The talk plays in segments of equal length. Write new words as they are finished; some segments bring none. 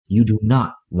You do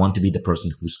not want to be the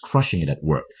person who's crushing it at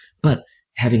work, but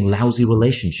having lousy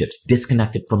relationships,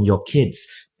 disconnected from your kids,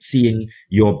 seeing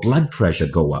your blood pressure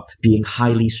go up, being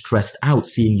highly stressed out,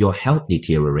 seeing your health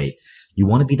deteriorate. You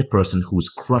want to be the person who's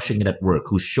crushing it at work,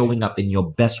 who's showing up in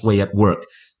your best way at work,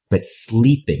 but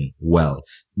sleeping well,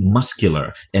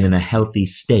 muscular and in a healthy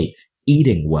state,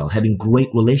 eating well, having great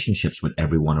relationships with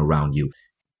everyone around you.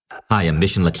 Hi, I'm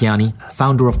Vishen Lakhiani,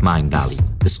 founder of Mindvalley,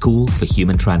 the school for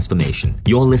human transformation.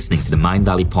 You're listening to the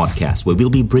Mindvalley podcast, where we'll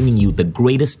be bringing you the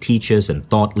greatest teachers and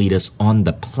thought leaders on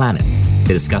the planet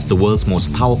to discuss the world's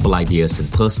most powerful ideas in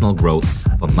personal growth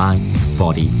for mind,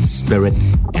 body, spirit,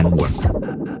 and work.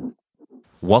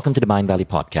 Welcome to the Mindvalley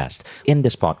podcast. In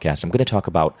this podcast, I'm going to talk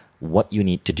about what you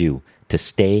need to do to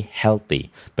stay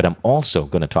healthy, but I'm also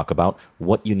going to talk about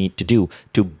what you need to do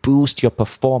to boost your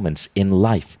performance in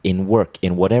life, in work,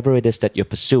 in whatever it is that you're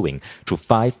pursuing, through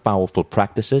 5 powerful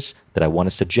practices that I want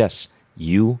to suggest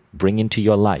you bring into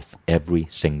your life every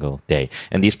single day.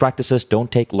 And these practices don't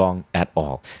take long at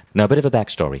all. Now, a bit of a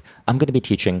backstory. I'm going to be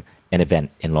teaching an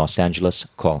event in Los Angeles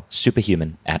called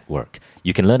Superhuman at Work.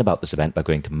 You can learn about this event by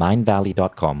going to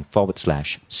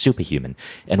mindvalley.com/superhuman.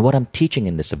 And what I'm teaching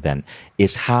in this event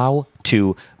is how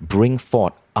to bring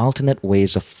forth alternate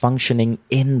ways of functioning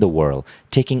in the world,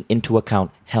 taking into account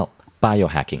health,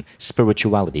 biohacking,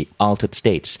 spirituality, altered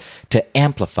states, to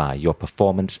amplify your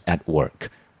performance at work.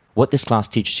 What this class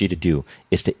teaches you to do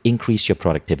is to increase your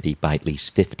productivity by at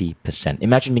least 50%.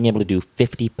 Imagine being able to do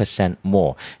 50%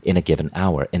 more in a given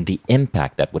hour and the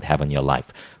impact that would have on your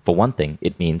life. For one thing,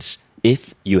 it means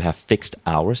if you have fixed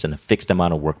hours and a fixed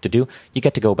amount of work to do, you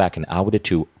get to go back an hour to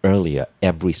 2 earlier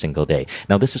every single day.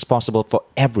 Now, this is possible for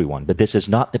everyone, but this is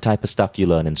not the type of stuff you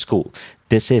learn in school.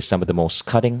 This is some of the most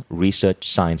cutting research,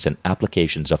 science, and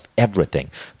applications of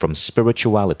everything from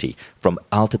spirituality, from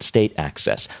altered state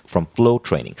access, from flow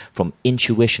training, from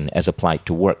intuition as applied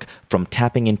to work, from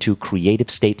tapping into creative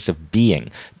states of being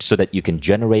so that you can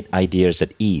generate ideas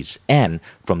at ease, and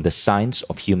from the science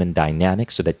of human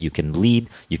dynamics so that you can lead,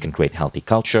 you can create healthy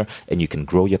culture, and you can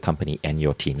grow your company and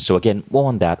your team. So again, more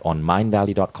on that on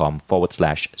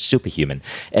mindvalley.com/superhuman.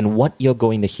 And what you're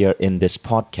going to hear in this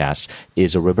podcast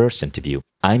is a reverse interview.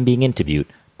 I'm being interviewed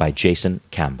by Jason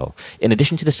Campbell. In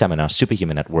addition to the seminar,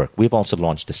 Superhuman at Work, we've also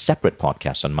launched a separate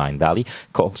podcast on Mindvalley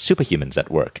called Superhumans at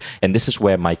Work. And this is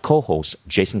where my co-host,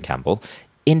 Jason Campbell,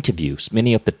 interviews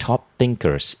many of the top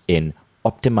thinkers in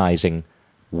optimizing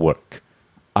work.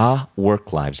 Our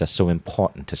work lives are so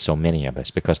important to so many of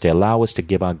us because they allow us to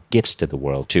give our gifts to the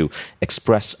world, to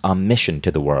express our mission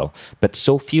to the world. But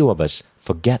so few of us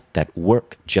forget that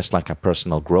work, just like our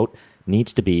personal growth,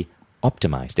 needs to be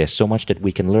optimized. There's so much that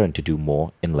we can learn to do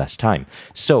more in less time.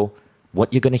 So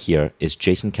what you're going to hear is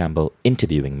Jason Campbell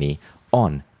interviewing me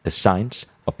on the science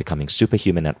of becoming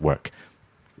superhuman at work.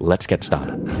 Let's get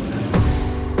started.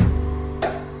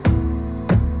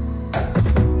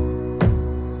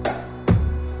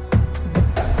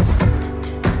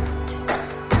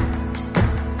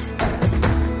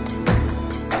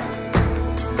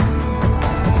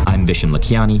 I'm Vishen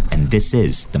Lakhiani, and this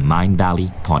is the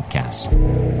Mindvalley podcast.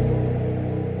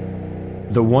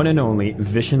 The one and only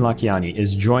Vishen Lakhiani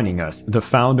is joining us, the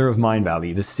founder of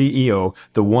Mindvalley, the CEO,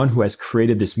 the one who has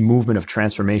created this movement of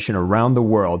transformation around the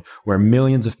world where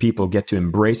millions of people get to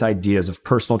embrace ideas of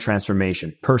personal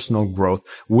transformation, personal growth,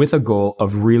 with a goal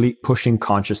of really pushing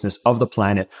consciousness of the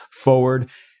planet forward.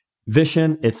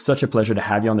 Vishen, it's such a pleasure to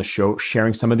have you on the show,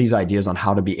 sharing some of these ideas on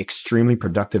how to be extremely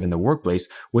productive in the workplace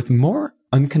with more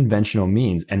unconventional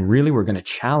means. And really, we're going to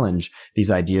challenge these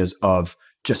ideas of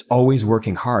just always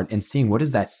working hard and seeing what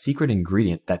is that secret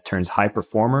ingredient that turns high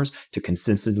performers to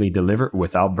consistently deliver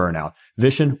without burnout.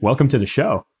 Vishen, welcome to the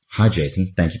show. Hi, Jason.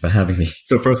 Thank you for having me.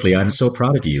 So firstly, I'm so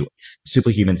proud of you.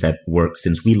 Superhumans at Work,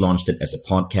 since we launched it as a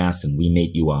podcast and we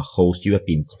made you our host, you have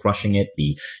been crushing it.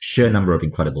 The sheer number of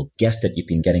incredible guests that you've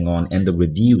been getting on and the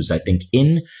reviews. I think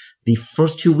in the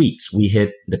first 2 weeks, we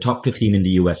hit the top 15 in the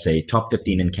USA, top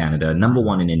 15 in Canada, number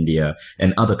 1 in India,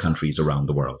 and other countries around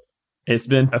the world. It's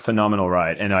been a phenomenal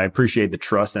ride, and I appreciate the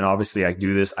trust. And obviously, I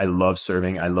do this. I love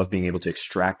serving. I love being able to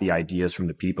extract the ideas from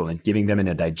the people and giving them in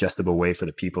a digestible way for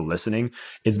the people listening.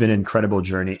 It's been an incredible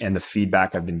journey, and the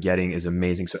feedback I've been getting is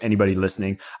amazing. So anybody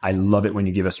listening, I love it when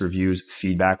you give us reviews,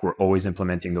 feedback. We're always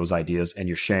implementing those ideas, and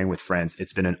you're sharing with friends.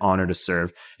 It's been an honor to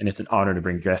serve, and it's an honor to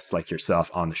bring guests like yourself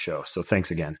on the show. So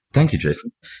thanks again. Thank you,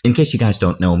 Jason. In case you guys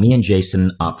don't know, me and Jason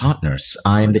are partners.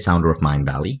 I am the founder of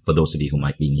Mindvalley, for those of you who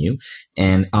might be new.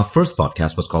 And our first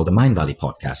podcast was called the Mindvalley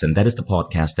Podcast, and that is the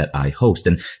podcast that I host.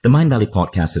 And the Mindvalley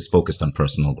Podcast is focused on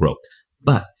personal growth.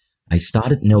 But I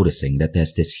started noticing that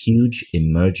there's this huge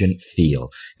emergent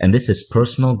field, and this is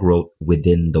personal growth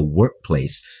within the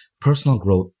workplace, personal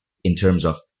growth in terms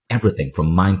of everything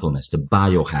from mindfulness to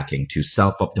biohacking to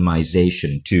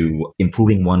self-optimization to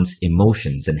improving one's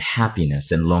emotions and happiness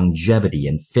and longevity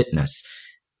and fitness.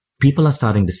 People are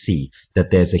starting to see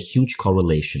that there's a huge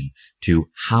correlation to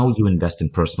how you invest in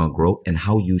personal growth and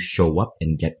how you show up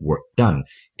and get work done.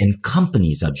 And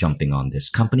companies are jumping on this.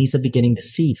 Companies are beginning to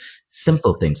see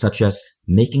simple things such as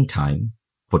making time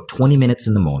for 20 minutes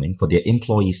in the morning for their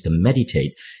employees to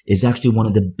meditate is actually one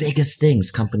of the biggest things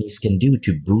companies can do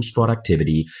to boost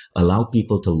productivity, allow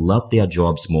people to love their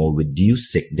jobs more,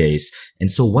 reduce sick days. And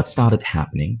so what started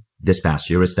happening this past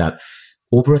year is that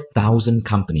over 1,000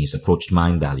 companies approached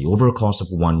Mindvalley over a course of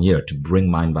 1 year to bring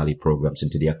Mindvalley programs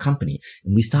into their company.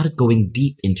 And we started going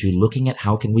deep into looking at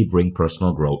how can we bring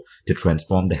personal growth to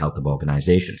transform the health of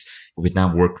organizations. We've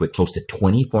now worked with close to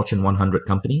 20 Fortune 100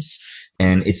 companies,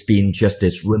 and it's been just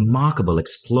this remarkable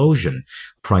explosion.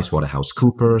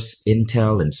 PricewaterhouseCoopers,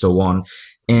 Intel, and so on.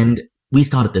 And we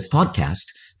started this podcast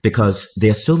because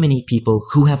there are so many people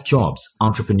who have jobs,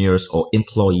 entrepreneurs or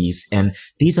employees, and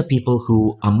these are people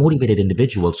who are motivated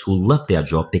individuals who love their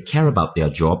job, they care about their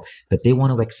job, but they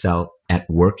want to excel at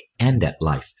work and at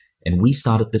life. And we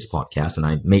started this podcast, and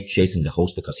I made Jason the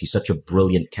host because he's such a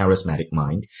brilliant, charismatic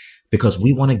mind, because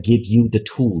we want to give you the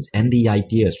tools and the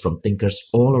ideas from thinkers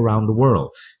all around the world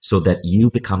so that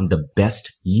you become the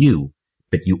best you,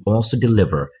 but you also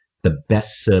deliver the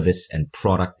best service and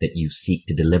product that you seek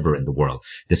to deliver in the world.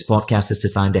 This podcast is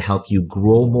designed to help you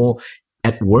grow more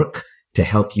at work, to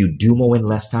help you do more in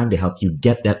less time, to help you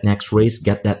get that next raise,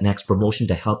 get that next promotion,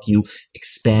 to help you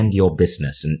expand your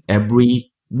business. And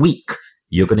every week,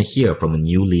 you're going to hear from a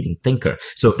new leading thinker.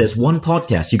 So if there's one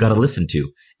podcast you got to listen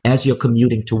to as you're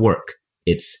commuting to work,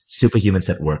 it's Superhumans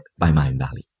at Work by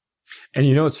Mindvalley. And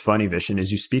you know what's funny, Vishen,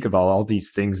 is you speak about all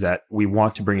these things that we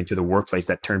want to bring into the workplace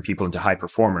that turn people into high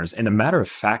performers. And a matter of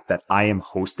fact that I am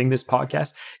hosting this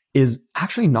podcast is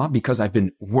actually not because I've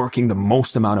been working the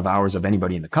most amount of hours of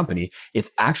anybody in the company.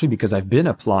 It's actually because I've been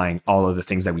applying all of the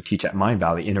things that we teach at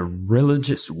Mindvalley in a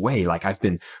religious way. Like I've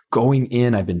been going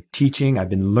in, I've been teaching, I've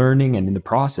been learning. And in the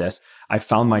process, I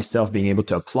found myself being able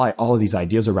to apply all of these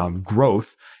ideas around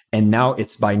growth. And now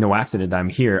it's by no accident I'm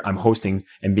here. I'm hosting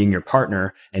and being your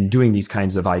partner and doing these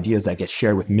kinds of ideas that get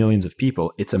shared with millions of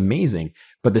people. It's amazing.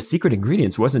 But the secret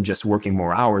ingredients wasn't just working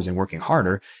more hours and working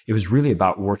harder. It was really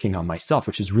about working on myself,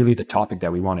 which is really the topic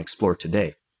that we want to explore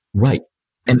today. Right.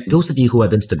 And those of you who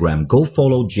have Instagram, go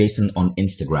follow Jason on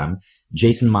Instagram,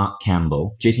 Jason Mark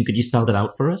Campbell. Jason, could you spell that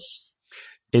out for us?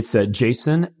 It's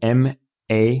Jason,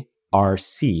 M-A-R-C,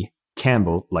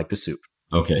 Campbell, like the soup.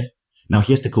 Okay. Now,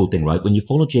 here's the cool thing, right? When you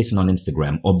follow Jason on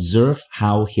Instagram, observe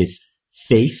how his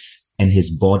face and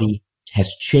his body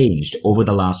has changed over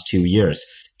the last 2 years.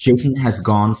 Jason has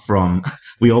gone from,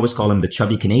 we always call him the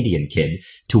chubby Canadian kid,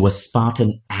 to a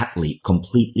Spartan athlete,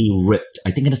 completely ripped.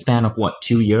 I think in a span of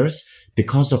 2 years?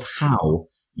 Because of how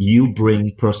you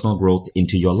bring personal growth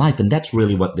into your life. And that's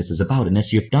really what this is about. And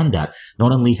as you've done that,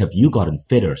 not only have you gotten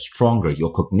fitter, stronger,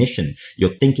 your cognition,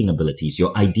 your thinking abilities,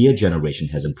 your idea generation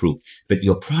has improved, but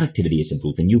your productivity has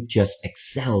improved and you've just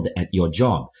excelled at your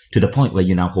job to the point where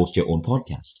you now host your own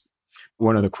podcast.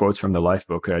 One of the quotes from the Life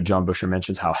book, John Busher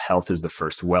mentions how health is the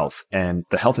first wealth. And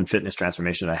the health and fitness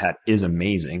transformation I had is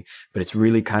amazing, but it's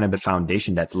really kind of the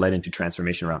foundation that's led into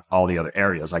transformation around all the other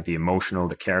areas, like the emotional,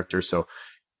 the character. So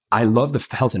I love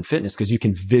the health and fitness because you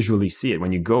can visually see it.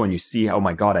 When you go and you see, oh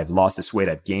my God, I've lost this weight,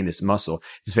 I've gained this muscle.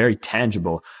 It's very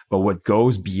tangible. But what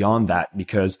goes beyond that,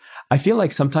 because I feel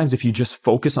like sometimes if you just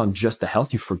focus on just the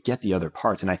health, you forget the other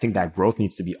parts. And I think that growth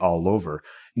needs to be all over.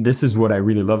 This is what I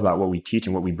really love about what we teach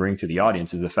and what we bring to the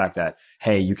audience is the fact that,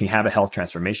 hey, you can have a health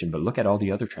transformation, but look at all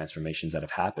the other transformations that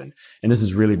have happened. And this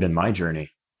has really been my journey.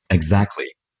 Exactly.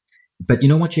 But you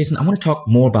know what, Jason? I want to talk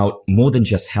more about more than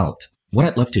just health. What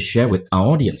I'd love to share with our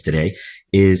audience today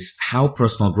is how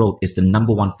personal growth is the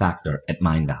number one factor at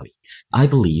Mindvalley. I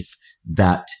believe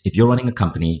that if you're running a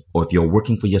company or if you're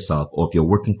working for yourself or if you're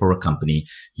working for a company,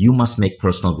 you must make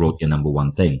personal growth your number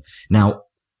one thing. Now,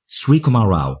 Sri Kumar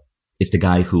Rao is the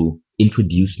guy who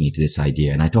introduced me to this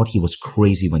idea, and I thought he was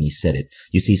crazy when he said it.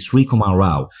 You see, Sri Kumar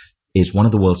Rao is one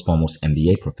of the world's foremost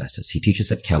MBA professors. He teaches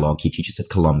at Kellogg, he teaches at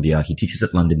Columbia, he teaches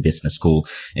at London Business School,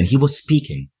 and he was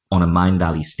speaking on a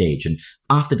Mindvalley stage. And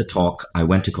after the talk, I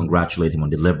went to congratulate him on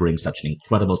delivering such an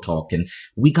incredible talk. And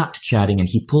we got to chatting and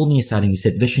he pulled me aside and he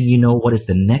said, Vishen, you know what is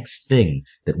the next thing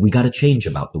that we got to change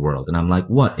about the world? And I'm like,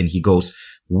 what? And he goes,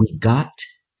 we got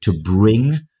to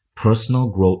bring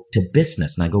personal growth to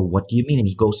business. And I go, what do you mean? And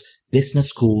he goes, business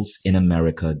schools in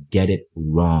America get it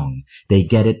wrong. They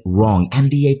get it wrong.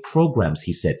 MBA programs,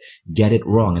 he said, get it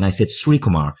wrong. And I said, Sri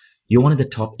Kumar, you're one of the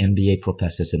top MBA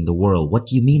professors in the world. What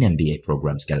do you mean MBA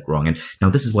programs get it wrong? And now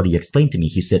this is what he explained to me.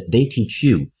 He said, they teach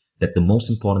you that the most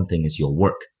important thing is your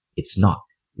work. It's not.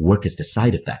 Work is the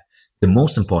side effect. The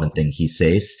most important thing, he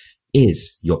says,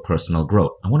 is your personal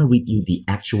growth. I want to read you the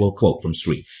actual quote from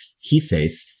Sri. He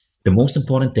says, the most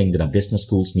important thing that our business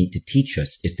schools need to teach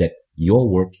us is that your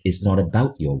work is not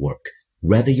about your work.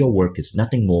 Rather, your work is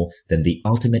nothing more than the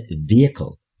ultimate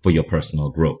vehicle for your personal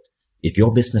growth. If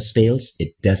your business fails,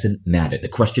 it doesn't matter. The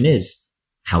question is,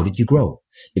 how did you grow?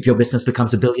 If your business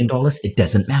becomes $1 billion, it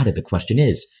doesn't matter. The question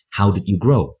is, how did you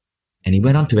grow? And he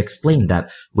went on to explain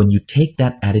that when you take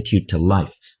that attitude to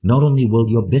life, not only will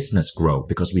your business grow,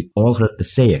 because we've all heard the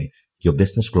saying, your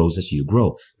business grows as you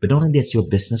grow. But not only does your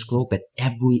business grow, but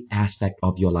every aspect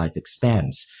of your life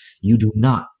expands. You do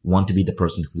not want to be the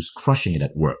person who's crushing it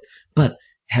at work, but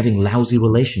having lousy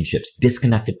relationships,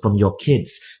 disconnected from your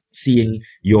kids, seeing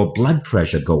your blood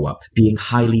pressure go up, being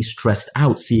highly stressed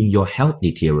out, seeing your health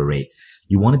deteriorate.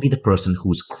 You want to be the person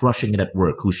who's crushing it at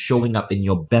work, who's showing up in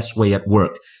your best way at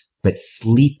work, but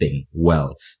sleeping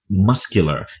well,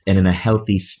 muscular and in a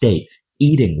healthy state,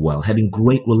 eating well, having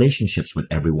great relationships with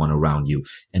everyone around you.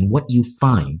 And what you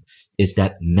find is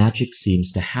that magic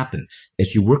seems to happen.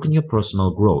 As you work on your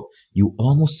personal growth, you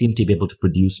almost seem to be able to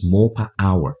produce more per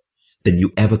hour than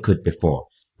you ever could before.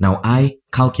 Now, I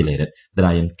calculated that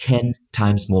I am 10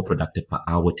 times more productive per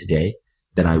hour today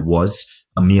than I was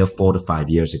a mere 4 to 5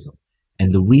 years ago.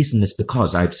 And the reason is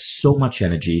because I have so much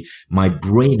energy. My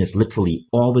brain is literally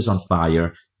always on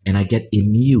fire, and I get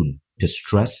immune to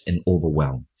stress and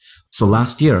overwhelm. So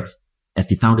last year, as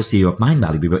the founder CEO of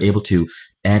Mindvalley, we were able to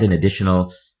add an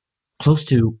additional close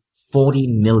to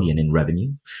 40 million in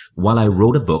revenue while I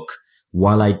wrote a book,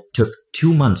 while I took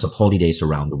 2 months of holidays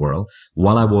around the world,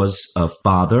 while I was a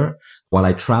father, while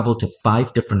I traveled to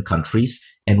 5 different countries,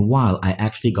 and while I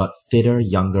actually got fitter,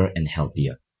 younger, and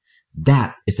healthier.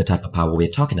 That is the type of power we're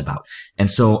talking about. And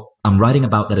so I'm writing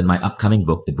about that in my upcoming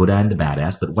book, The Buddha and the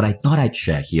Badass. But what I thought I'd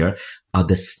share here are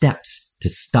the steps to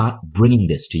start bringing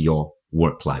this to your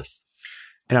work life.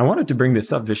 And I wanted to bring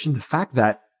this up, Vishen, the fact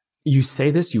that you say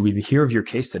this, you hear of your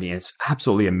case study, and it's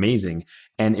absolutely amazing.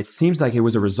 And it seems like it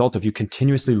was a result of you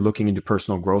continuously looking into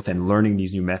personal growth and learning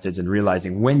these new methods and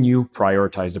realizing when you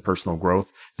prioritize the personal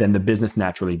growth, then the business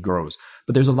naturally grows.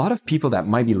 But there's a lot of people that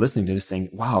might be listening to this saying,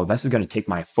 wow, this is going to take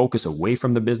my focus away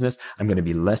from the business. I'm going to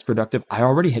be less productive. I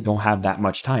already don't have that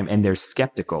much time. And they're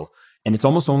skeptical. And it's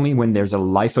almost only when there's a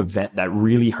life event that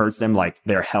really hurts them, like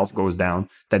their health goes down,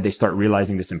 that they start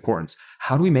realizing this importance.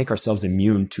 How do we make ourselves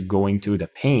immune to going through the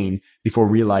pain before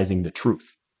realizing the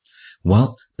truth?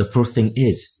 Well, the first thing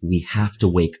is we have to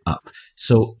wake up.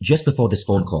 So just before this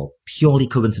phone call, purely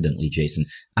coincidentally, Jason,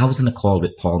 I was in a call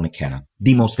with Paul McKenna,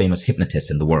 the most famous hypnotist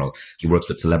in the world. He works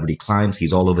with celebrity clients.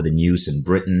 He's all over the news in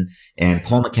Britain. And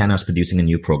Paul McKenna is producing a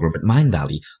new program at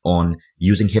Mindvalley on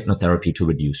using hypnotherapy to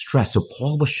reduce stress. So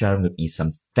Paul was sharing with me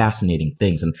some fascinating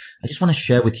things. And I just want to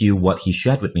share with you what he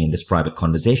shared with me in this private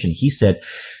conversation. He said,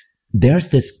 there's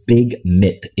this big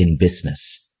myth in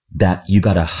business that you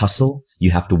got to hustle,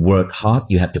 you have to work hard,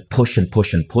 you have to push and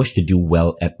push and push to do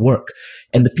well at work.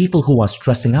 And the people who are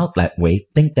stressing out that way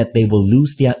think that they will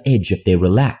lose their edge if they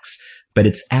relax. But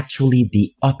it's actually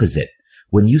the opposite.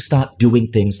 When you start doing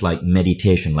things like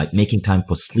meditation, like making time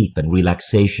for sleep and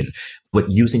relaxation, but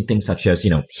using things such as,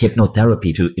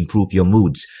 hypnotherapy to improve your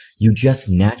moods, you just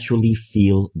naturally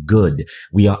feel good.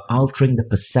 We are altering the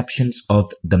perceptions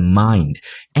of the mind,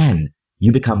 and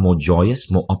you become more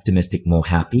joyous, more optimistic, more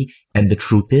happy. And the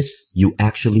truth is, you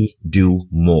actually do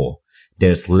more.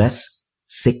 There's less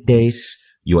sick days.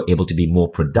 You're able to be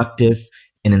more productive.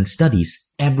 And in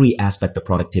studies, every aspect of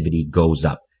productivity goes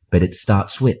up. But it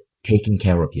starts with taking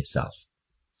care of yourself.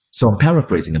 So I'm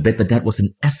paraphrasing a bit, but that was in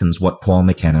essence what Paul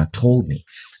McKenna told me.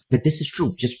 That this is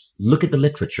true. Just look at the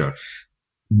literature.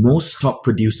 Most top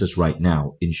producers right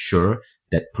now ensure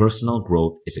that personal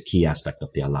growth is a key aspect of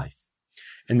their life.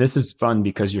 And this is fun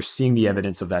because you're seeing the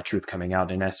evidence of that truth coming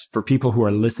out. And as for people who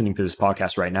are listening to this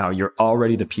podcast right now, you're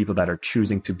already the people that are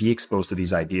choosing to be exposed to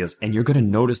these ideas. And you're going to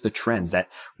notice the trends that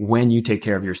when you take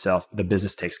care of yourself, the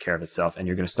business takes care of itself. And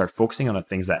you're going to start focusing on the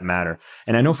things that matter.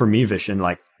 And I know for me,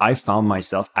 Vishen, I found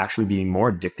myself actually being more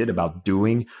addicted about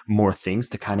doing more things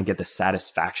to kind of get the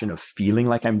satisfaction of feeling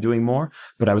like I'm doing more,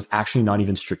 but I was actually not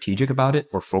even strategic about it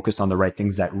or focused on the right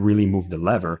things that really move the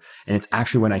lever. And it's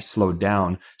actually when I slowed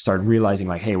down, started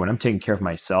realizing hey, when I'm taking care of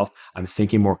myself, I'm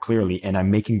thinking more clearly and I'm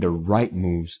making the right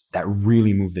moves that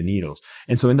really move the needles.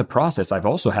 And so in the process, I've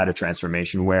also had a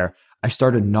transformation where I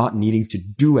started not needing to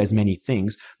do as many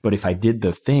things. But if I did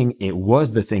the thing, it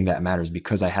was the thing that matters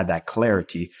because I had that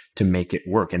clarity to make it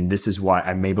work. And this is why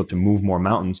I'm able to move more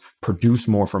mountains, produce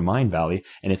more for Mindvalley.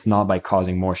 And it's not by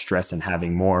causing more stress and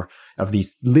having more of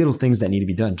these little things that need to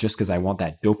be done just because I want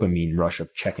that dopamine rush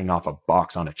of checking off a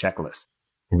box on a checklist.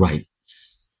 Right.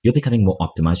 You're becoming more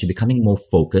optimized. You're becoming more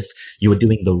focused. You are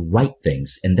doing the right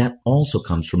things. And that also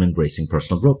comes from embracing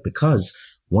personal growth, because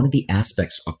one of the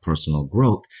aspects of personal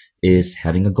growth is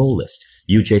having a goal list.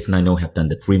 You, Jason, I know, have done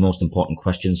the 3 most important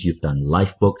questions. You've done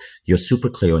Lifebook. You're super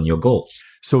clear on your goals.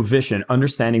 So Vishen,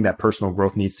 understanding that personal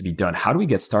growth needs to be done, how do we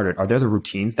get started? Are there the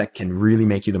routines that can really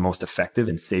make you the most effective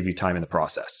and save you time in the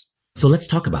process? So let's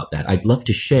talk about that. I'd love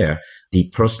to share the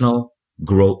personal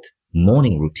growth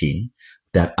morning routine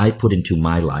that I put into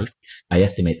my life. I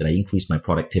estimate that I increased my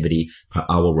productivity per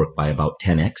hour work by about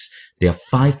 10x. There are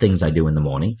 5 things I do in the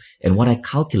morning. And what I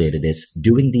calculated is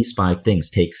doing these 5 things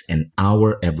takes an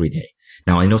hour every day.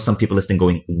 Now, I know some people listening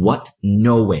going, what?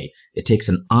 No way. It takes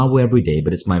an hour every day,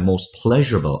 but it's my most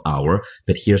pleasurable hour.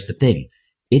 But here's the thing.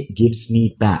 It gives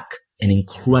me back an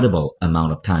incredible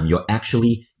amount of time. You're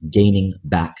actually gaining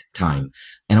back time.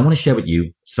 And I want to share with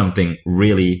you something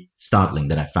really startling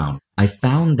that I found. I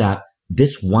found that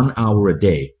this 1 hour a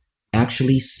day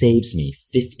actually saves me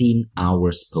 15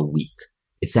 hours per week.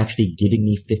 It's actually giving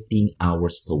me 15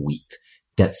 hours per week.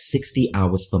 That's 60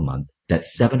 hours per month.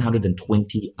 That's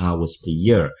 720 hours per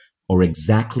year, or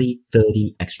exactly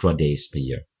 30 extra days per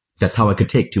year. That's how I could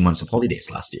take 2 months of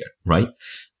holidays last year, right?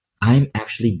 I'm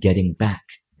actually getting back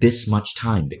this much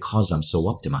time because I'm so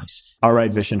optimized. All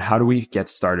right, Vishen, how do we get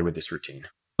started with this routine?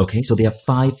 Okay, so there are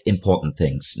 5 important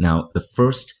things. Now, the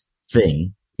first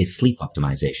thing is sleep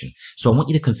optimization. So I want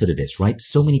you to consider this, right?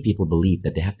 So many people believe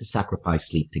that they have to sacrifice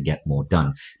sleep to get more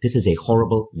done. This is a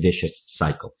horrible, vicious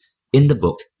cycle. In the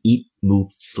book, Eat, Move,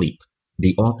 Sleep,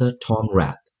 the author Tom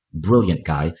Rath, brilliant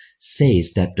guy,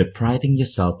 says that depriving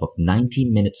yourself of 90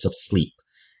 minutes of sleep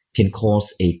can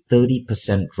cause a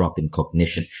 30% drop in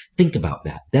cognition. Think about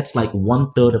that. That's like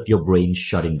 1/3 of your brain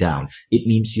shutting down. It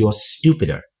means you're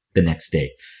stupider the next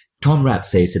day. Tom Rath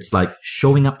says it's like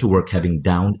showing up to work having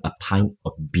downed a pint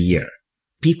of beer.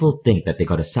 People think that they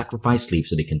got to sacrifice sleep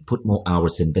so they can put more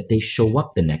hours in, but they show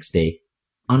up the next day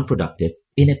unproductive,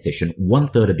 inefficient,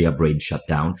 1/3 of their brain shut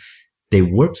down. They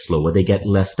work slower, they get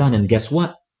less done, and guess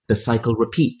what? The cycle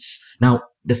repeats. Now,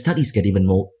 the studies get even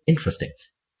more interesting.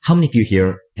 How many of you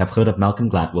here have heard of Malcolm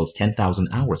Gladwell's 10,000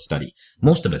 hours study?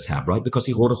 Most of us have, right? Because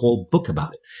he wrote a whole book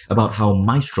about it, about how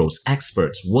maestros,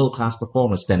 experts, world-class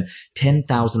performers spend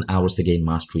 10,000 hours to gain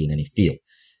mastery in any field.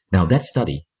 Now, that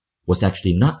study was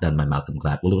actually not done by Malcolm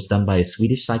Gladwell. It was done by a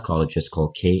Swedish psychologist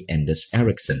called K. Anders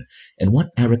Ericsson. And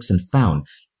what Ericsson found,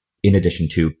 in addition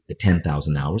to the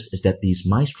 10,000 hours, is that these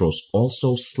maestros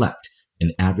also slept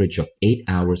an average of 8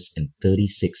 hours and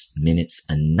 36 minutes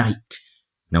a night.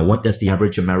 Now, what does the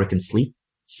average American sleep?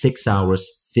 6 hours,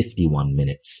 51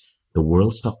 minutes. The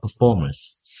world's top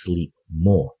performers sleep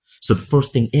more. So the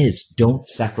first thing is, don't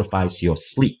sacrifice your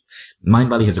sleep.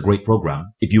 Mindvalley has a great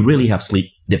program. If you really have sleep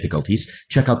difficulties,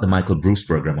 check out the Michael Bruce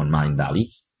program on Mindvalley,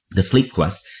 the Sleep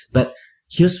Quest. But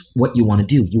here's what you want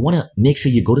to do. You want to make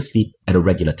sure you go to sleep at a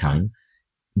regular time.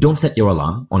 Don't set your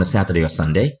alarm on a Saturday or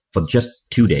Sunday for just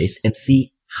 2 days and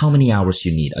see how many hours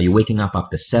you need. Are you waking up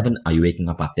after 7? Are you waking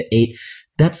up after 8?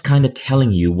 That's kind of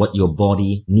telling you what your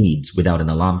body needs without an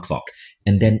alarm clock.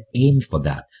 And then aim for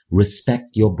that. Respect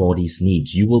your body's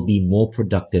needs. You will be more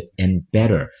productive and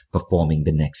better performing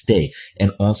the next day.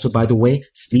 And also, by the way,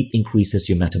 sleep increases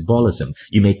your metabolism.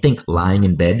 You may think lying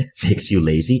in bed makes you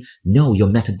lazy. No, your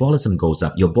metabolism goes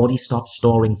up. Your body stops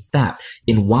storing fat.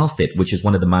 In WildFit, which is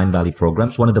one of the Mindvalley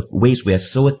programs, one of the ways we are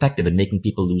so effective in making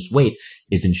people lose weight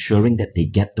is ensuring that they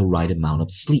get the right amount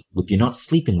of sleep. If you're not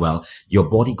sleeping well, your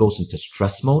body goes into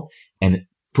stress mode and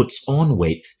puts on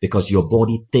weight because your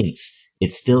body thinks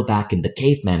it's still back in the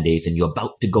caveman days and you're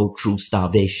about to go through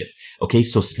starvation. Okay,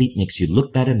 so sleep makes you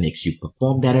look better, makes you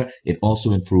perform better. It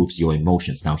also improves your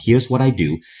emotions. Now, here's what I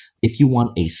do. If you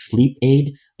want a sleep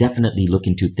aid, definitely look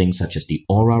into things such as the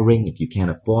Aura Ring. If you can't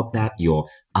afford that, your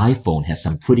iPhone has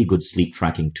some pretty good sleep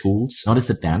tracking tools. Not as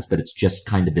advanced, but it's just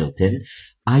kind of built in.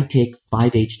 I take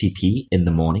 5-HTP in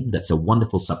the morning. That's a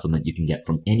wonderful supplement you can get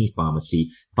from any pharmacy.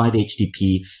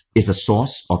 5-HTP is a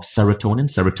source of serotonin.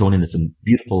 Serotonin is a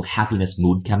beautiful happiness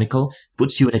mood chemical,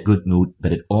 puts you in a good mood,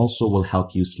 but it also will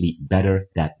help you sleep better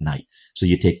that night. So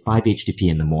you take 5-HTP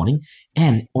in the morning.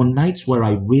 And on nights where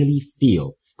I really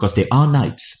feel, because there are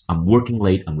nights I'm working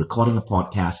late, I'm recording a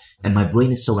podcast, and my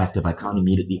brain is so active I can't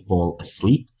immediately fall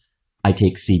asleep, I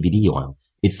take CBD oil.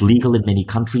 It's legal in many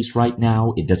countries right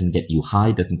now. It doesn't get you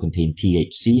high, doesn't contain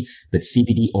THC, but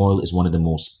CBD oil is one of the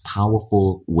most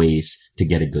powerful ways to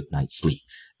get a good night's sleep.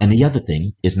 And the other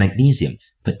thing is magnesium,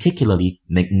 particularly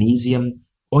magnesium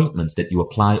ointments that you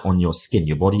apply on your skin.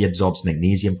 Your body absorbs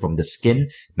magnesium from the skin.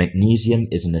 Magnesium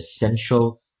is an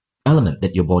essential element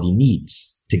that your body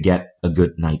needs to get a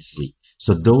good night's sleep.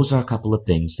 So those are a couple of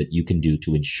things that you can do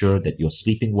to ensure that you're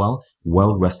sleeping well,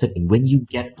 well rested, and when you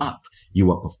get up,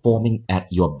 you are performing at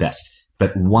your best.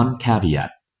 But one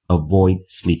caveat, avoid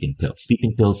sleeping pills.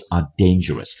 Sleeping pills are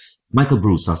dangerous. Michael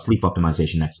Bruce, our sleep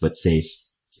optimization expert,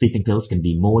 says sleeping pills can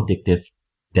be more addictive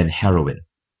than heroin.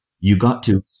 You got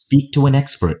to speak to an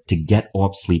expert to get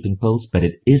off sleeping pills, but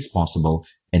it is possible,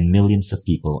 and millions of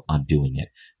people are doing it.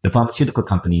 The pharmaceutical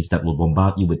companies that will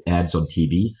bombard you with ads on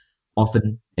TV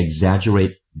often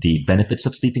exaggerate the benefits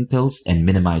of sleeping pills and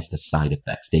minimize the side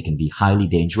effects. They can be highly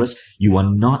dangerous. You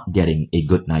are not getting a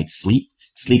good night's sleep.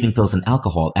 Sleeping pills and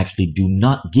alcohol actually do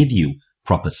not give you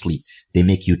proper sleep. They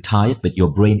make you tired, but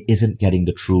your brain isn't getting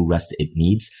the true rest it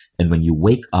needs. And when you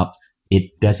wake up,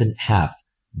 it doesn't have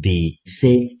the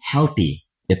same healthy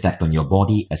effect on your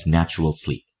body as natural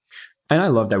sleep. And I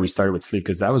love that we started with sleep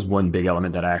because that was one big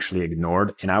element that I actually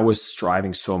ignored. And I was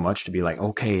striving so much to be like,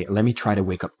 okay, let me try to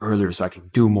wake up earlier so I can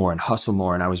do more and hustle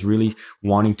more. And I was really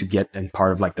wanting to get in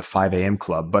part of like the 5 a.m.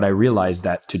 club. But I realized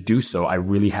that to do so, I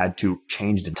really had to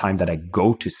change the time that I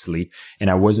go to sleep. And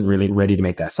I wasn't really ready to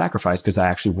make that sacrifice because I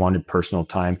actually wanted personal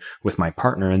time with my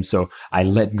partner. And so I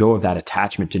let go of that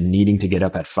attachment to needing to get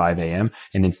up at 5 a.m.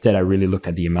 And instead, I really looked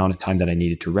at the amount of time that I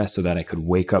needed to rest so that I could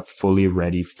wake up fully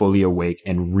ready, fully awake,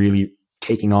 and really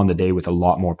taking on the day with a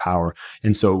lot more power.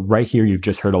 And so right here, you've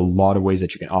just heard a lot of ways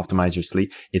that you can optimize your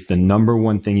sleep. It's the number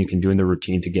one thing you can do in the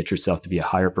routine to get yourself to be a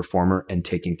higher performer and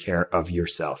taking care of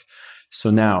yourself.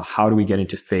 So now, how do we get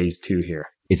into phase 2 here?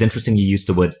 It's interesting you use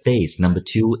the word phase. Number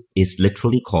 2 is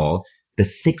literally called the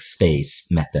 6-phase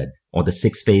method or the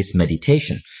 6-phase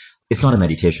meditation. It's not a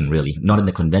meditation really, not in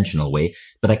the conventional way,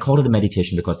 but I call it a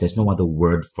meditation because there's no other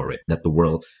word for it that the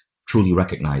world truly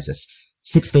recognizes.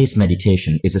 6-phase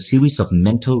meditation is a series of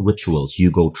mental rituals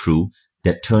you go through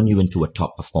that turn you into a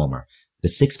top performer. The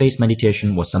 6-phase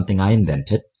meditation was something I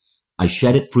invented. I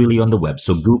shared it freely on the web,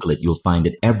 so Google it. You'll find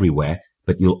it everywhere,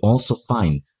 but you'll also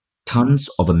find tons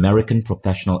of American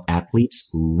professional athletes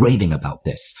raving about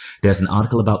this. There's an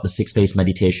article about the 6-phase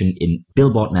meditation in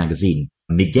Billboard magazine.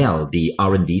 Miguel, the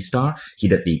R&B star, he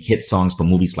did the hit songs for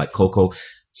movies like Coco,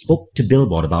 spoke to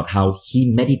Billboard about how he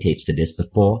meditates to this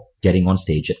before getting on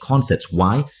stage at concerts.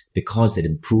 Why? Because it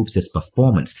improves his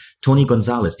performance. Tony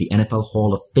Gonzalez, the NFL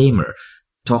Hall of Famer,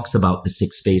 talks about the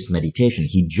 6-phase meditation.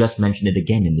 He just mentioned it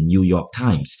again in the New York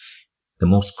Times. The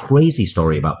most crazy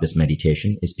story about this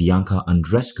meditation is Bianca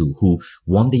Andreescu, who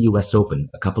won the US Open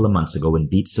a couple of months ago and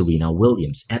beat Serena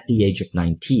Williams at the age of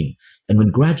 19. And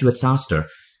when graduates asked her,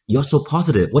 "You're so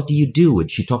positive, what do you do?"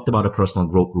 And she talked about a personal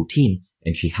growth routine,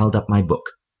 and she held up my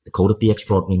book, The Code of the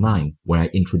Extraordinary Mind, where I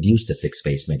introduced the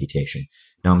 6-phase meditation.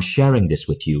 Now I'm sharing this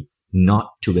with you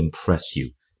not to impress you,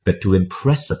 but to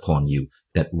impress upon you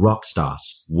that rock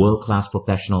stars, world-class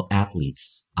professional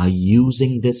athletes are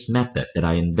using this method that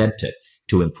I invented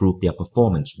to improve their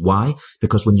performance. Why?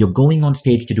 Because when you're going on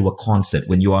stage to do a concert,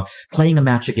 when you are playing a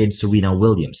match against Serena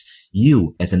Williams,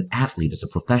 you as an athlete, as a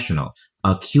professional,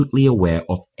 are acutely aware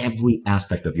of every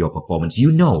aspect of your performance.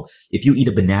 You know, if you eat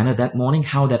a banana that morning,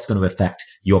 how that's going to affect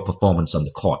your performance on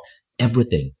the court.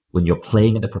 Everything, when you're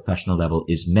playing at a professional level,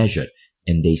 is measured,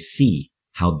 and they see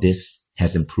how this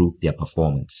has improved their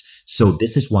performance. So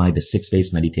this is why the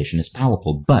 6-phase meditation is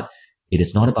powerful, but it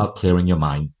is not about clearing your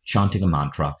mind, chanting a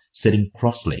mantra, sitting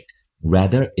cross-legged.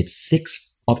 Rather, it's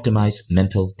 6 optimized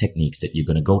mental techniques that you're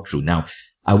going to go through. Now,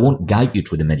 I won't guide you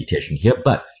through the meditation here,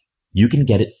 but you can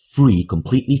get it free,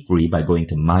 completely free, by going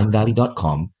to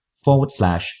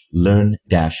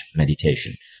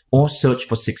mindvalley.com/learn-meditation or search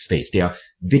for 6-phase. There are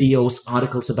videos,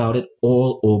 articles about it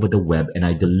all over the web, and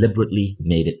I deliberately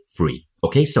made it free.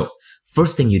 Okay, so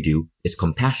first thing you do is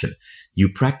compassion. You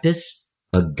practice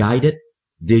a guided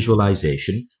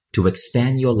visualization to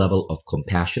expand your level of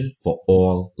compassion for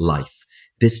all life.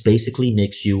 This basically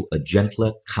makes you a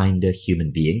gentler, kinder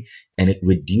human being, and it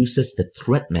reduces the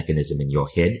threat mechanism in your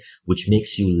head, which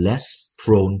makes you less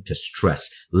prone to stress,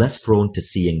 less prone to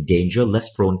seeing danger,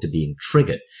 less prone to being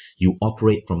triggered. You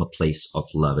operate from a place of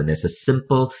love. And there's a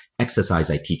simple exercise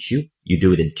I teach you. You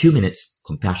do it in 2 minutes,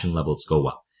 compassion levels go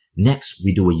up. Next,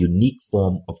 we do a unique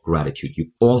form of gratitude.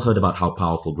 You've all heard about how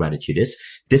powerful gratitude is.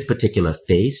 This particular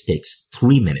phase takes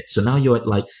 3 minutes. So now you're at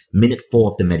like minute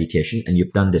 4 of the meditation, and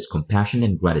you've done this compassion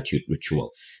and gratitude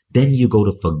ritual. Then you go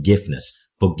to forgiveness.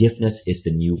 Forgiveness is the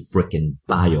new frickin'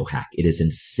 biohack. It is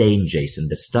insane, Jason.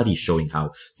 The study showing how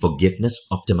forgiveness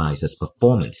optimizes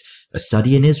performance. A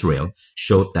study in Israel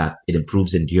showed that it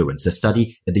improves endurance. A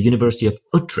study at the University of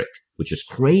Utrecht, which is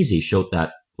crazy, showed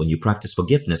that when you practice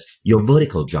forgiveness, your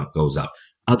vertical jump goes up.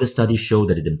 Other studies show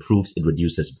that it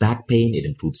reduces back pain, it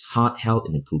improves heart health,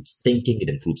 it improves thinking, it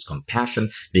improves compassion,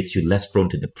 makes you less prone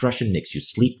to depression, makes you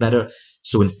sleep better.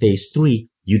 So in phase 3,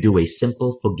 you do a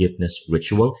simple forgiveness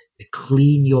ritual to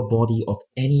clean your body of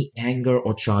any anger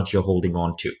or charge you're holding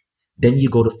on to. Then you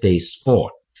go to phase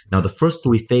 4. Now, the first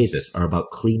 3 phases are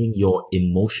about cleaning your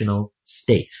emotional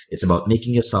state. It's about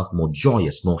making yourself more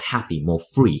joyous, more happy, more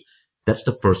free. That's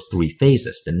the first 3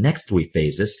 phases. The next 3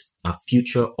 phases are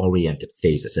future-oriented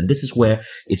phases. And this is where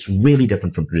it's really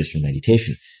different from traditional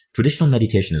meditation. Traditional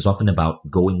meditation is often about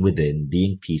going within,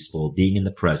 being peaceful, being in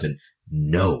the present.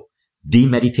 No. The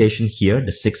meditation here,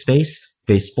 the 6th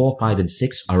phase 4, 5, and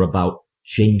 6 are about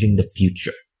changing the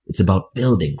future. It's about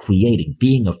building, creating,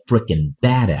 being a frickin'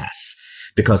 badass.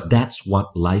 Because that's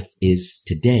what life is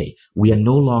today. We are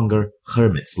no longer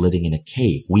hermits living in a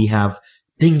cave. We have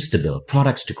things to build,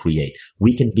 products to create.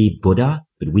 We can be Buddha,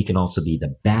 but we can also be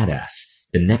the badass.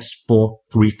 The next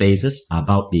 3 phases are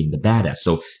about being the badass.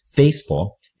 So phase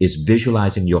 4 is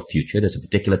visualizing your future. There's a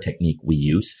particular technique we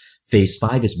use. Phase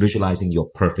 5 is visualizing your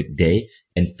perfect day.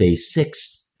 And phase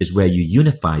 6 is where you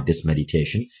unify this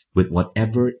meditation with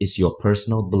whatever is your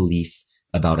personal belief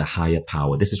about a higher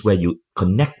power. This is where you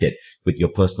connect it with your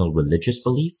personal religious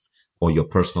belief or your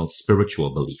personal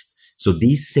spiritual belief. So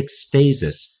these 6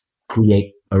 phases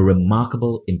create a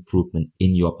remarkable improvement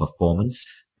in your performance.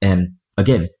 And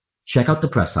again, check out the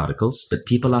press articles, but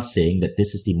people are saying that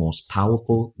this is the most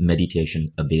powerful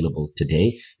meditation available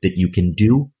today that you can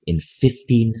do in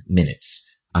 15 minutes.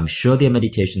 I'm sure there are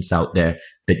meditations out there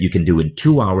that you can do in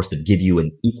 2 hours that give you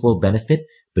an equal benefit,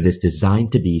 but it's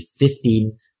designed to be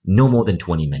 15, no more than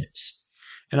 20 minutes.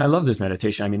 And I love this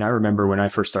meditation. I mean, I remember when I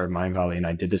first started Mindvalley and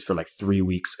I did this for like 3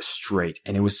 weeks straight.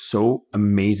 And it was so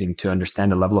amazing to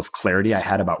understand the level of clarity I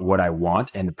had about what I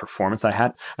want and the performance I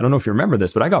had. I don't know if you remember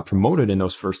this, but I got promoted in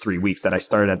those first 3 weeks that I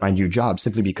started at my new job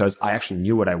simply because I actually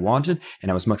knew what I wanted and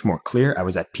I was much more clear. I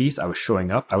was at peace. I was showing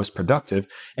up. I was productive,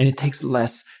 and it takes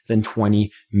less than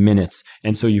 20 minutes.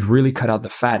 And so you've really cut out the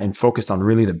fat and focused on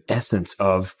really the essence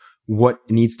of what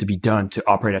needs to be done to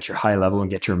operate at your high level and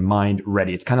get your mind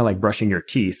ready. It's kind of like brushing your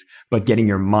teeth, but getting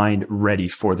your mind ready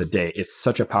for the day. It's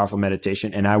such a powerful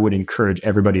meditation. And I would encourage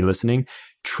everybody listening,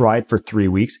 try it for 3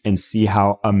 weeks and see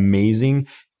how amazing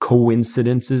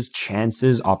coincidences,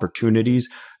 chances, opportunities,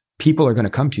 people are going to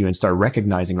come to you and start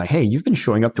recognizing like, hey, you've been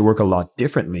showing up to work a lot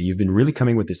differently. You've been really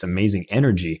coming with this amazing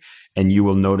energy, and you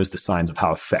will notice the signs of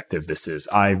how effective this is.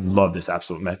 I love this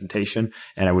absolute meditation,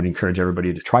 and I would encourage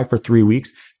everybody to try for 3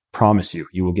 weeks. Promise you,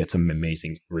 you will get some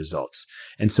amazing results.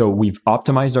 And so we've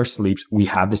optimized our sleeps. We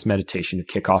have this meditation to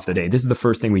kick off the day. This is the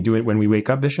first thing we do it when we wake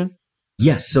up, Vishen?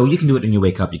 Yes. So you can do it when you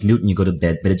wake up. You can do it when you go to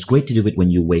bed, but it's great to do it when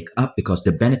you wake up because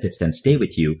the benefits then stay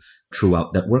with you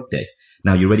throughout that workday.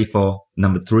 Now, you ready for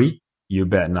number 3? You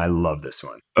bet. And I love this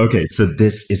one. Okay. So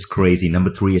this is crazy.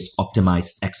 Number 3 is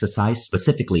optimized exercise,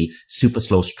 specifically super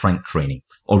slow strength training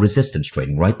or resistance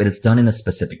training, right? But it's done in a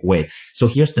specific way. So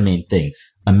here's the main thing.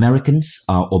 Americans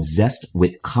are obsessed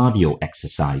with cardio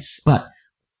exercise, but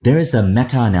there is a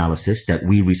meta-analysis that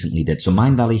we recently did. So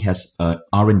Mindvalley has a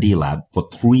R&D lab. For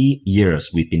 3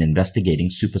 years, we've been investigating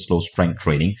super slow strength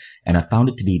training, and I found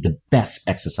it to be the best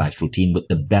exercise routine with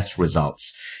the best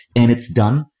results. And it's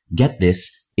done, get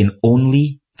this, in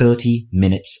only 30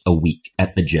 minutes a week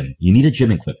at the gym. You need a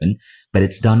gym equipment, but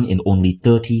it's done in only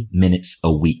 30 minutes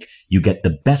a week. You get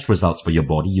the best results for your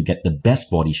body. You get the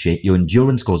best body shape. Your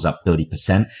endurance goes up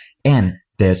 30%, and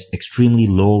there's extremely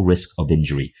low risk of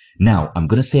injury. Now, I'm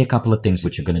going to say a couple of things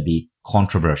which are going to be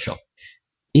controversial.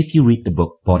 If you read the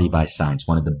book Body by Science,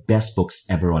 one of the best books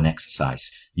ever on exercise,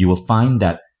 you will find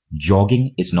that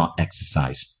jogging is not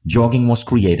exercise. Jogging was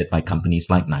created by companies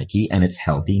like Nike, and it's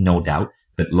healthy, no doubt.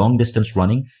 But long distance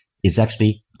running is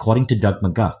actually, according to Doug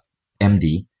McGuff,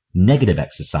 MD, negative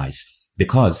exercise,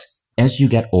 because as you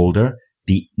get older,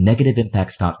 the negative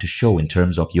impacts start to show in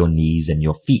terms of your knees and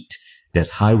your feet.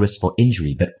 There's high risk for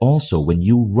injury, but also when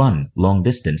you run long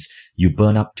distance, you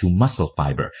burn up to muscle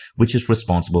fiber, which is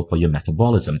responsible for your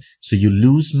metabolism. So you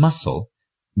lose muscle,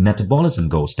 metabolism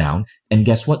goes down, and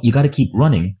guess what? You got to keep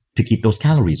running to keep those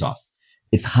calories off.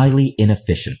 It's highly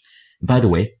inefficient. By the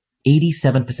way,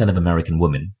 87% of American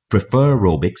women prefer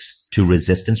aerobics to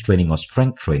resistance training or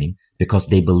strength training because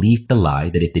they believe the lie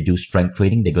that if they do strength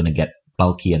training, they're going to get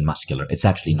bulky and muscular. It's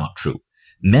actually not true.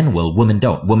 Men will, women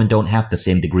don't. Women don't have the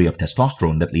same degree of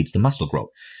testosterone that leads to muscle growth.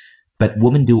 But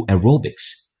women do aerobics.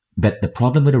 But the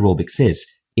problem with aerobics is,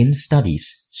 in studies,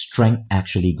 strength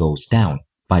actually goes down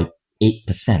by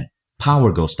 8%.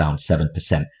 Power goes down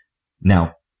 7%.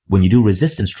 Now, when you do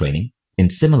resistance training, in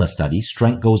similar studies,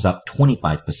 strength goes up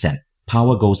 25%.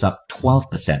 Power goes up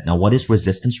 12%. Now, what is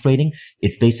resistance training?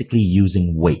 It's basically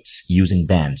using weights, using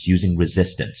bands, using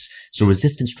resistance. So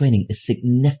resistance training is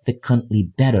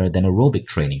significantly better than aerobic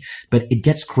training. But it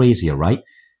gets crazier, right?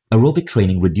 Aerobic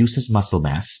training reduces muscle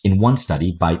mass in one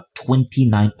study by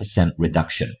 29%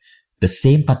 reduction. The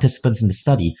same participants in the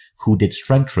study who did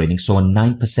strength training saw a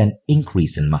 9%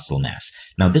 increase in muscle mass.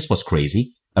 Now, this was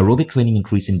crazy. Aerobic training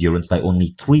increased endurance by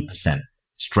only 3%.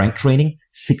 Strength training,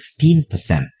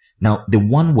 16%. Now, the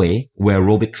one way where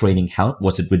aerobic training helped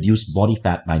was it reduced body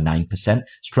fat by 9%.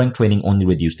 Strength training only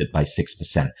reduced it by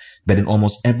 6%. But in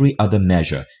almost every other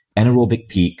measure, anaerobic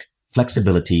peak,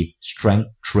 flexibility, strength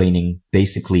training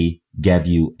basically gave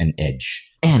you an edge.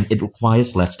 And it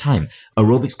requires less time.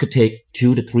 Aerobics could take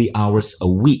 2 to 3 hours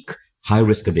a week. High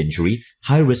risk of injury,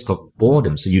 high risk of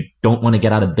boredom. So you don't want to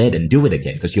get out of bed and do it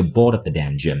again because you're bored of the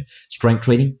damn gym. Strength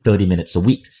training, 30 minutes a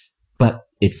week. But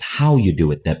it's how you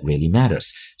do it that really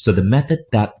matters. So the method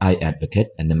that I advocate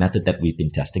and the method that we've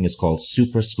been testing is called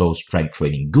super slow strength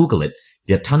training. Google it.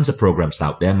 There are tons of programs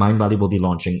out there. Mindvalley will be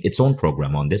launching its own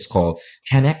program on this called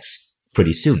 10X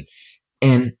pretty soon.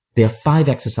 And there are 5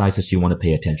 exercises you want to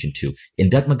pay attention to. In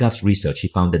Doug McGuff's research, he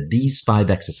found that these 5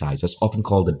 exercises, often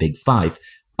called the Big 5,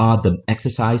 are the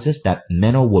exercises that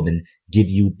men or women give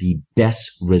you the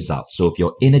best results. So if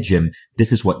you're in a gym,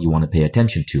 this is what you want to pay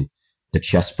attention to. The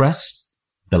chest press,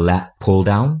 the lat pull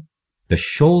down, the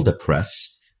shoulder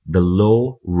press, the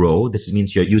low row. This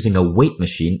means you're using a weight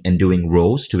machine and doing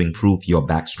rows to improve your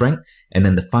back strength. And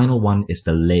then the final one is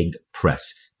the leg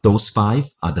press. Those 5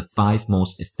 are the 5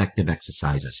 most effective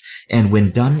exercises. And when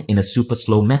done in a super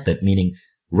slow method, meaning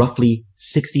roughly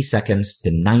 60 seconds to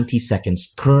 90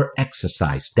 seconds per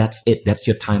exercise. That's it. That's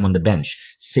your time on the bench.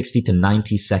 60 to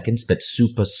 90 seconds, but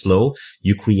super slow.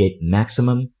 You create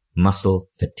maximum muscle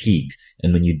fatigue.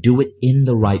 And when you do it in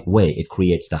the right way, it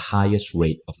creates the highest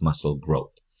rate of muscle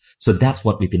growth. So that's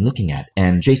what we've been looking at.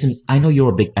 And Jason, I know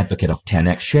you're a big advocate of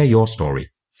 10X. Share your story.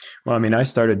 Well, I mean, I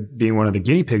started being one of the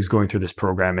guinea pigs going through this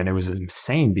program, and it was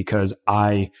insane because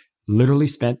I literally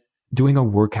spent doing a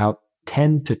workout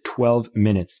 10 to 12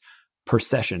 minutes per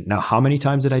session. Now, how many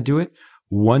times did I do it?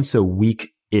 Once a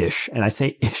week-ish. And I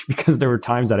say ish because there were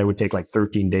times that I would take like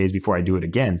 13 days before I do it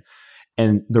again.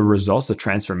 And the results, the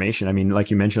transformation, I mean, like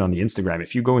you mentioned on the Instagram,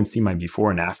 if you go and see my before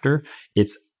and after,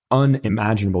 it's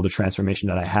unimaginable, the transformation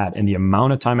that I had. And the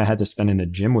amount of time I had to spend in the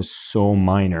gym was so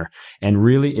minor. And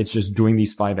really, it's just doing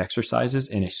these 5 exercises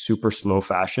in a super slow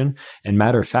fashion. And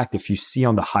matter of fact, if you see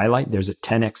on the highlight, there's a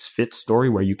 10X Fit story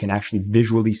where you can actually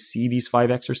visually see these 5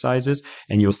 exercises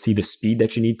and you'll see the speed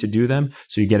that you need to do them.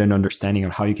 So you get an understanding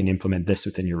of how you can implement this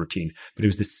within your routine. But it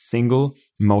was the single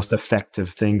most effective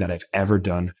thing that I've ever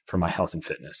done for my health and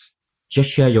fitness. Just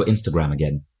share your Instagram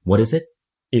again. What is it?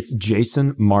 It's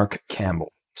Jason Mark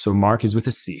Campbell. So Mark is with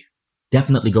a C.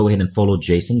 Definitely go ahead and follow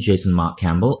Jason Mark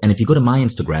Campbell. And if you go to my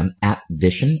Instagram at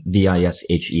Vishen,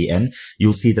 Vishen,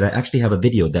 you'll see that I actually have a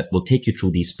video that will take you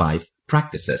through these 5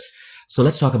 practices. So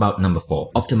let's talk about number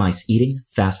 4, optimize eating,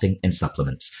 fasting, and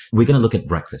supplements. We're going to look at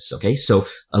breakfast. Okay. So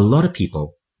a lot of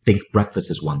people think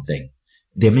breakfast is one thing.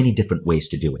 There are many different ways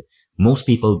to do it. Most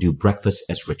people do breakfast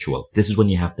as ritual. This is when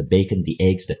you have the bacon, the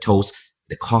eggs, the toast,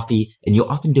 the coffee, and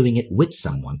you're often doing it with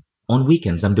someone. On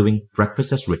weekends, I'm doing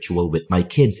breakfast as ritual with my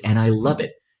kids, and I love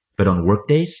it. But on work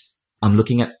days, I'm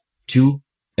looking at 2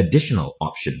 additional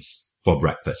options for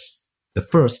breakfast. The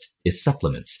first is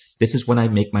supplements. This is when I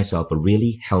make myself a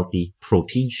really healthy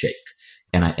protein shake,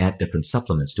 and I add different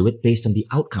supplements to it based on the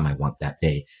outcome I want that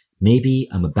day. Maybe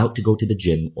I'm about to go to the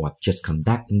gym, or I've just come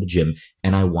back from the gym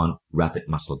and I want rapid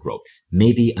muscle growth.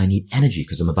 Maybe I need energy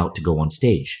because I'm about to go on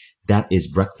stage. That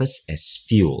is breakfast as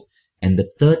fuel. And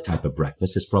the third type of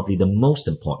breakfast is probably the most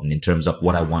important in terms of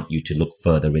what I want you to look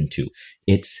further into.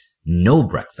 It's no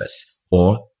breakfast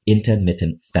or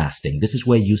intermittent fasting. This is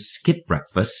where you skip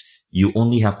breakfast. You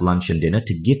only have lunch and dinner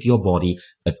to give your body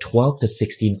a 12 to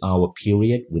 16 hour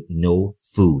period with no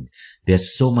food.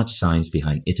 There's so much science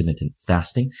behind intermittent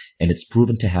fasting, and it's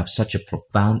proven to have such a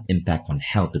profound impact on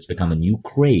health. It's become a new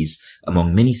craze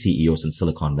among many CEOs in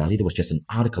Silicon Valley. There was just an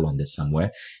article on this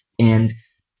somewhere. And,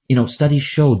 studies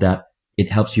show that it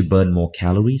helps you burn more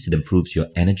calories. It improves your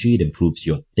energy. It improves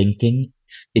your thinking.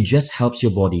 It just helps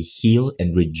your body heal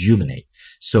and rejuvenate.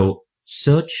 So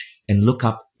search and look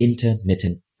up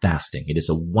intermittent fasting. It is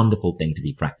a wonderful thing to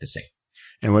be practicing.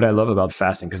 And what I love about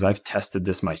fasting, because I've tested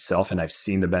this myself and I've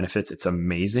seen the benefits, it's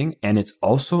amazing. And it's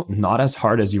also not as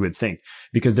hard as you would think,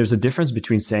 because there's a difference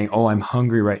between saying, oh, I'm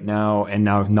hungry right now, and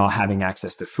now not having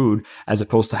access to food, as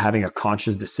opposed to having a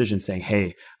conscious decision saying,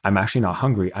 hey, I'm actually not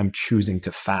hungry. I'm choosing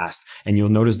to fast. And you'll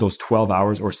notice those 12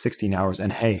 hours or 16 hours.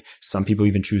 And hey, some people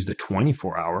even choose the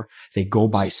 24-hour. They go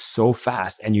by so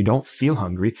fast and you don't feel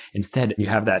hungry. Instead, you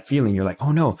have that feeling. You're like,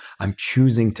 oh no, I'm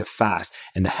choosing to fast.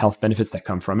 And the health benefits that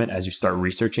come from it, as you start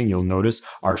researching, you'll notice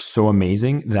are so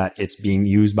amazing that it's being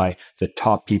used by the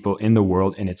top people in the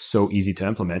world, and it's so easy to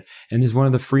implement. And is one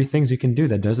of the free things you can do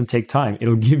that doesn't take time.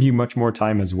 It'll give you much more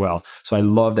time as well. So I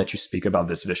love that you speak about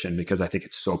this, Vishen, because I think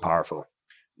it's so powerful.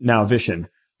 Now, Vishen,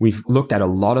 we've looked at a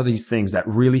lot of these things that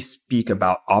really speak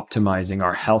about optimizing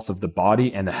our health of the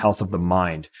body and the health of the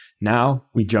mind. Now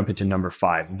we jump into number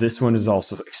 5. This one is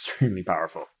also extremely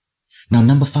powerful. Now,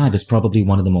 number 5 is probably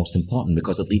one of the most important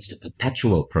because it leads to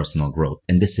perpetual personal growth.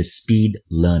 And this is speed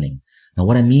learning. Now,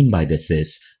 what I mean by this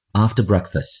is after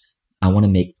breakfast, I want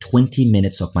to make 20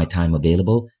 minutes of my time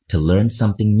available to learn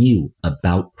something new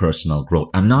about personal growth.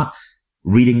 I'm not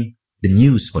reading the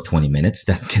news for 20 minutes.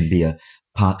 That can be a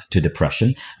path to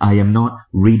depression. I am not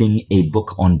reading a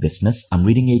book on business. I'm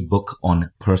reading a book on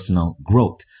personal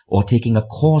growth, or taking a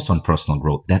course on personal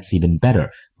growth. That's even better.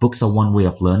 Books are one way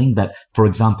of learning, but for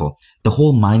example, the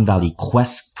whole Mindvalley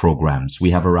Quest programs,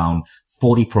 we have around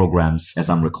 40 programs as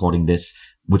I'm recording this,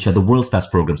 which are the world's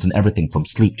best programs in everything from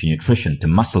sleep to nutrition to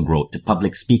muscle growth to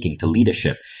public speaking to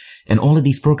leadership. And all of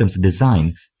these programs are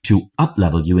designed to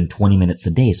up-level you in 20 minutes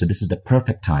a day. So this is the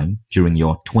perfect time during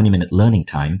your 20-minute learning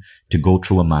time to go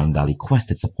through a Mindvalley Quest.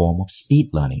 It's a form of speed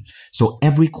learning. So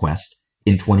every quest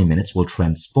in 20 minutes will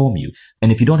transform you.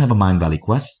 And if you don't have a Mindvalley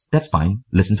Quest, that's fine.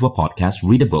 Listen to a podcast,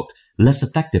 read a book. Less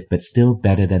effective, but still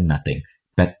better than nothing.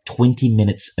 But 20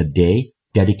 minutes a day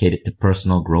dedicated to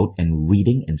personal growth and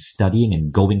reading and studying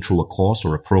and going through a course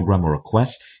or a program or a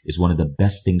quest is one of the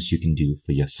best things you can do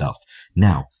for yourself.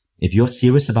 Now, if you're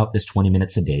serious about this 20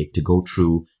 minutes a day to go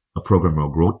through a program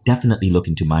or growth, definitely look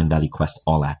into Mindvalley Quest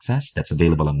All Access. That's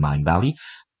available on Mindvalley.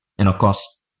 And of course,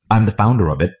 I'm the founder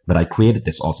of it, but I created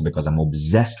this also because I'm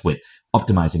obsessed with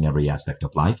optimizing every aspect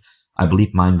of life. I believe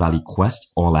Mindvalley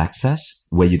Quest All Access,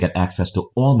 where you get access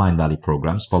to all Mindvalley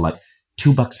programs for like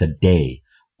 $2 a day,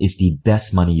 is the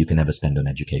best money you can ever spend on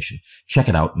education. Check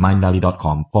it out,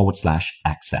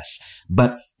 mindvalley.com/access.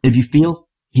 But if you feel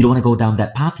you don't want to go down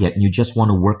that path yet and you just want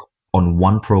to work on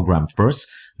one program first,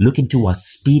 look into our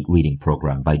speed reading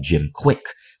program by Jim Quick.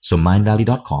 So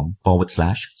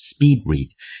mindvalley.com/speed read.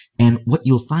 And what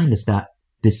you'll find is that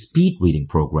the speed reading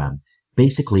program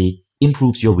basically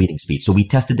improves your reading speed. So we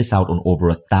tested this out on over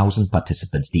 1,000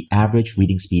 participants. The average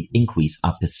reading speed increase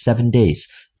after 7 days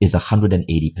is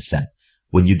 180%.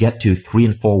 When you get to 3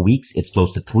 and 4 weeks, it's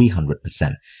close to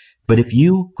 300%. But if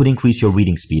you could increase your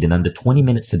reading speed in under 20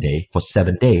 minutes a day for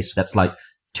 7 days, that's like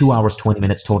 2 hours, 20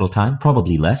 minutes total time,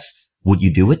 probably less. Would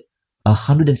you do it?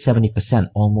 170%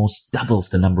 almost doubles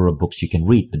the number of books you can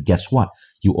read. But guess what?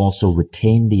 You also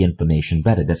retain the information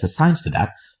better. There's a science to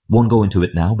that. Won't go into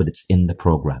it now, but it's in the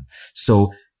program.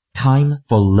 So time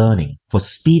for learning, for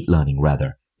speed learning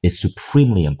rather, is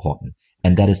supremely important.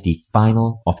 And that is the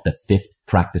final of the 5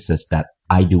 practices that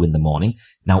I do in the morning.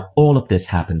 Now, all of this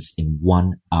happens in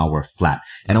 1 hour flat.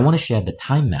 And I want to share the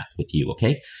time map with you,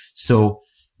 okay? So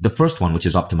the first one, which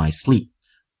is optimize sleep,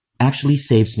 actually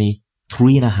saves me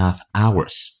 3.5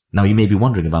 hours. Now, you may be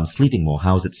wondering, if I'm sleeping more,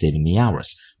 how is it saving me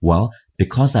hours? Well,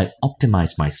 because I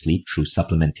optimize my sleep through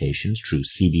supplementations, through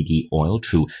CBD oil,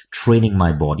 through training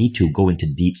my body to go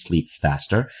into deep sleep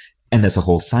faster, and there's a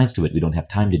whole science to it we don't have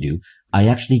time to do, I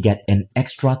actually get an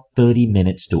extra 30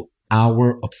 minutes to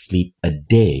hour of sleep a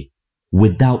day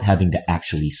without having to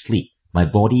actually sleep. My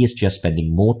body is just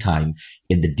spending more time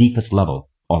in the deepest level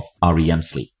of REM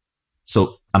sleep.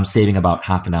 So I'm saving about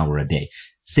half an hour a day.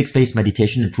 6-phase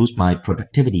meditation improves my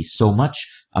productivity so much.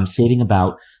 I'm saving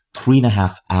about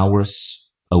 3.5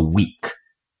 hours a week.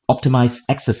 Optimize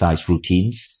exercise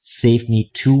routines save me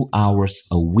 2 hours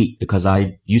a week because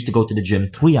I used to go to the gym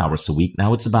 3 hours a week.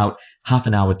 Now it's about half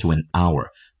an hour to an hour.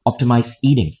 Optimize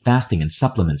eating, fasting, and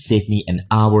supplements save me an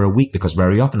hour a week because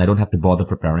very often I don't have to bother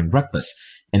preparing breakfast.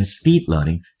 And speed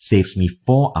learning saves me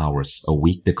 4 hours a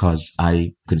week because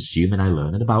I consume and I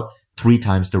learn at about 3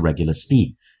 times the regular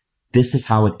speed. This is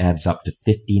how it adds up to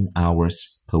 15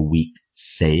 hours per week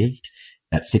saved.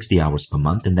 That's 60 hours per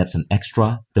month, and that's an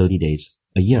extra 30 days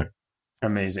a year.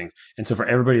 Amazing. And so for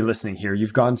everybody listening here,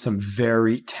 you've gotten some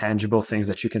very tangible things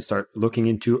that you can start looking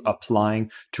into, applying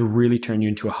to really turn you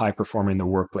into a high performer in the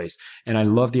workplace. And I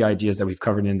love the ideas that we've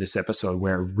covered in this episode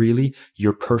where really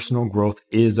your personal growth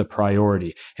is a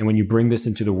priority. And when you bring this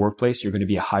into the workplace, you're going to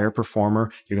be a higher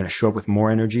performer. You're going to show up with more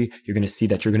energy. You're going to see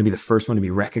that you're going to be the first one to be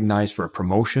recognized for a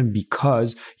promotion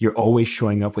because you're always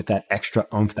showing up with that extra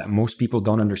oomph that most people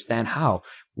don't understand how.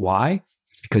 Why?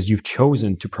 Because you've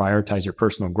chosen to prioritize your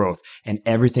personal growth and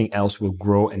everything else will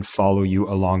grow and follow you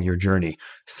along your journey.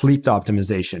 Sleep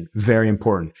optimization, very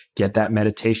important. Get that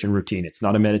meditation routine. It's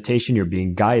not a meditation. You're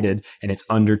being guided and it's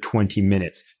under 20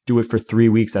 minutes. Do it for 3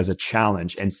 weeks as a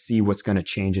challenge and see what's going to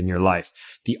change in your life.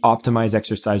 The optimized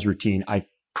exercise routine, I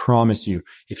promise you,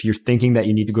 if you're thinking that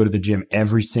you need to go to the gym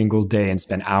every single day and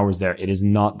spend hours there, it is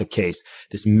not the case.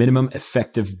 This minimum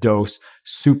effective dose,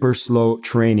 super slow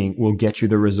training will get you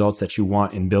the results that you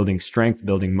want in building strength,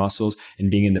 building muscles,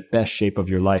 and being in the best shape of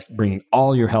your life, bringing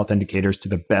all your health indicators to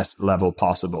the best level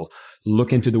possible.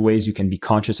 Look into the ways you can be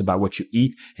conscious about what you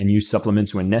eat and use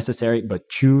supplements when necessary, but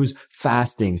choose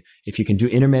fasting. If you can do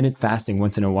intermittent fasting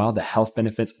once in a while, the health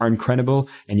benefits are incredible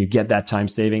and you get that time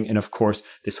saving. And of course,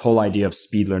 this whole idea of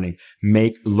speed learning,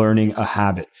 make learning a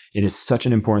habit. It is such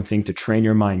an important thing to train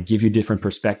your mind, give you different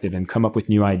perspective and come up with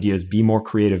new ideas, be more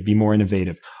creative, be more innovative.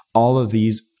 All of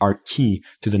these are key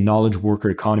to the knowledge worker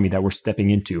economy that we're stepping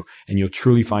into. And you'll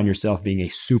truly find yourself being a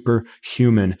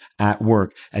superhuman at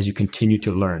work as you continue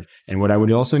to learn. And what I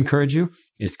would also encourage you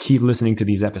is keep listening to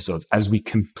these episodes. As we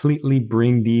completely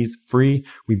bring these free,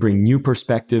 we bring new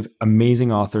perspective,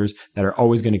 amazing authors that are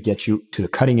always going to get you to the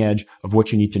cutting edge of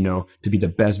what you need to know to be the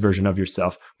best version of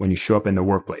yourself when you show up in the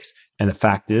workplace. And the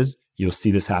fact is, you'll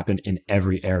see this happen in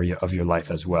every area of your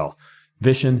life as well.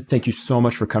 Vishen, thank you so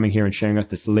much for coming here and sharing us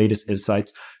this latest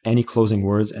insights. Any closing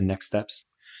words and next steps?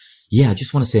 Yeah, I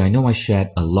just want to say, I know I shared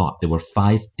a lot. There were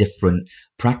 5 different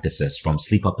practices from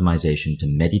sleep optimization to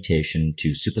meditation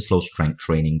to super slow strength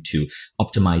training to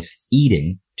optimized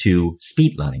eating to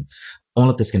speed learning.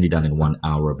 All of this can be done in 1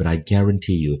 hour, but I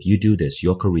guarantee you, if you do this,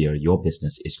 your career, your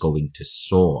business is going to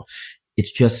soar.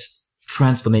 It's just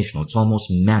transformational. It's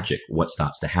almost magic what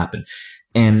starts to happen.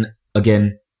 And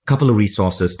again, couple of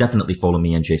resources. Definitely follow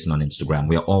me and Jason on Instagram.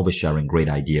 We are always sharing great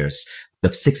ideas.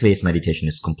 The 6 phase meditation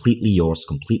is completely yours,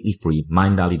 completely free.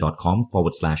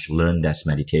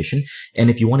 mindvalley.com/learn-meditation. And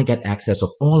if you want to get access of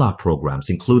all our programs,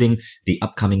 including the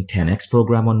upcoming 10X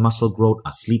program on muscle growth,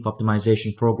 our sleep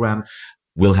optimization program,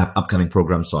 we'll have upcoming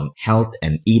programs on health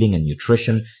and eating and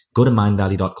nutrition. Go to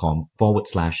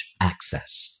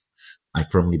mindvalley.com/access. I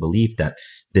firmly believe that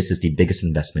this is the biggest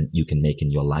investment you can make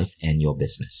in your life and your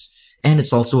business. And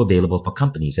it's also available for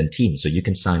companies and teams, so you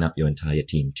can sign up your entire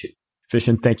team too.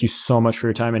 Vishen, thank you so much for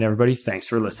your time. And everybody, thanks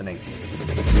for listening.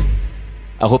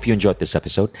 I hope you enjoyed this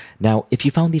episode. Now, if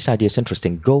you found these ideas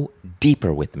interesting, go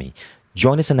deeper with me.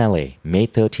 Join us in LA, May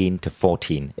 13 to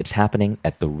 14. It's happening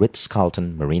at the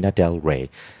Ritz-Carlton Marina Del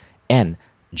Rey. And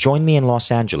join me in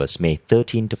Los Angeles, May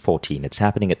 13 to 14. It's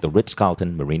happening at the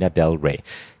Ritz-Carlton Marina Del Rey.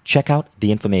 Check out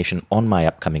the information on my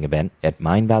upcoming event at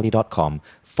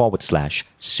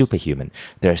mindvalley.com/superhuman.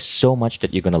 There's so much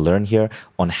that you're going to learn here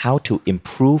on how to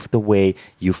improve the way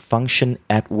you function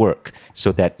at work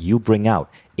so that you bring out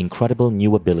incredible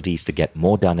new abilities to get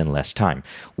more done in less time.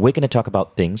 We're going to talk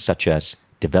about things such as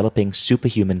developing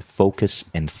superhuman focus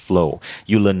and flow.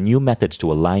 You learn new methods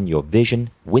to align your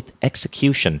vision with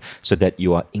execution so that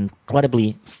you are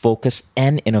incredibly focused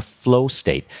and in a flow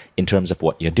state in terms of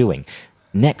what you're doing.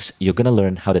 Next, you're going to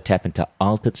learn how to tap into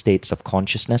altered states of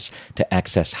consciousness to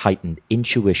access heightened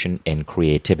intuition and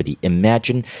creativity.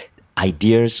 Imagine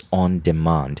ideas on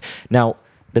demand. Now,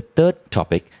 the third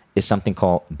topic is something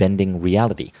called bending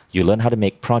reality. You learn how to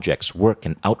make projects work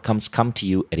and outcomes come to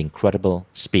you at incredible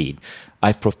speed.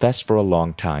 I've professed for a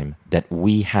long time that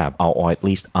we have, or at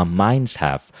least our minds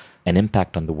have, an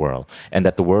impact on the world, and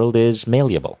that the world is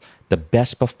malleable. The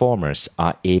best performers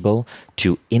are able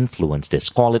to influence this.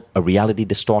 Call it a reality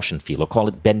distortion field or call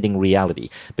it bending reality.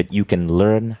 But you can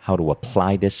learn how to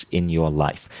apply this in your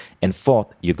life. And fourth,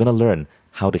 you're going to learn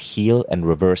how to heal and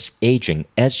reverse aging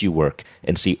as you work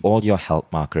and see all your health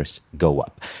markers go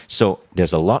up. So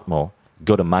there's a lot more.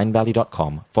 Go to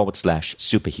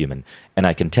mindvalley.com/superhuman. And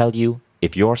I can tell you,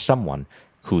 if you're someone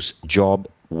whose job,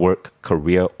 work,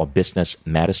 career, or business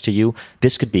matters to you,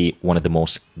 this could be one of the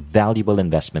most valuable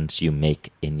investments you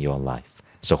make in your life.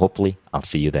 So hopefully I'll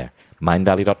see you there.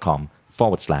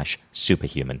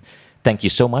 mindvalley.com/superhuman. Thank you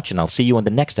so much, and I'll see you on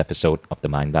the next episode of the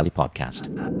Mind Valley Podcast.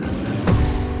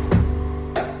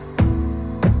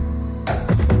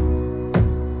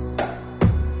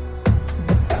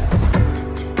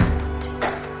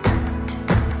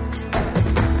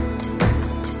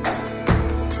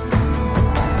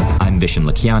 Vishen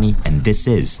Lakhiani, and this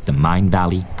is the Mind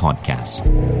Valley Podcast.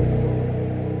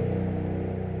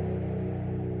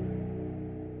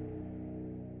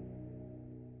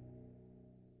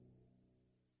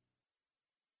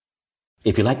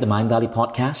 If you like the Mind Valley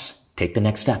Podcast, take the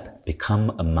next step.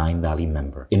 Become a Mind Valley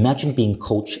member. Imagine being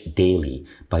coached daily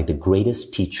by the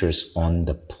greatest teachers on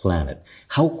the planet.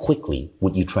 How quickly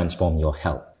would you transform your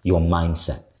health, your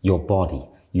mindset, your body,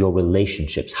 your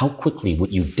relationships? How quickly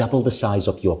would you double the size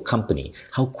of your company?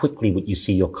 How quickly would you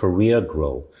see your career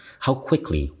grow? How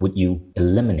quickly would you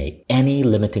eliminate any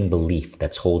limiting belief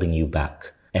that's holding you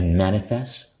back and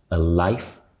manifest a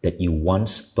life that you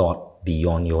once thought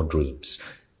beyond your dreams?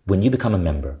 When you become a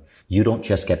member, you don't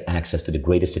just get access to the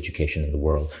greatest education in the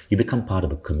world. You become part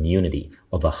of a community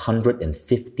of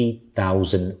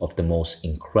 150,000 of the most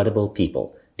incredible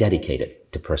people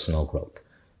dedicated to personal growth.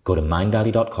 Go to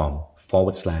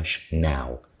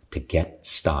mindvalley.com/now to get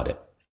started.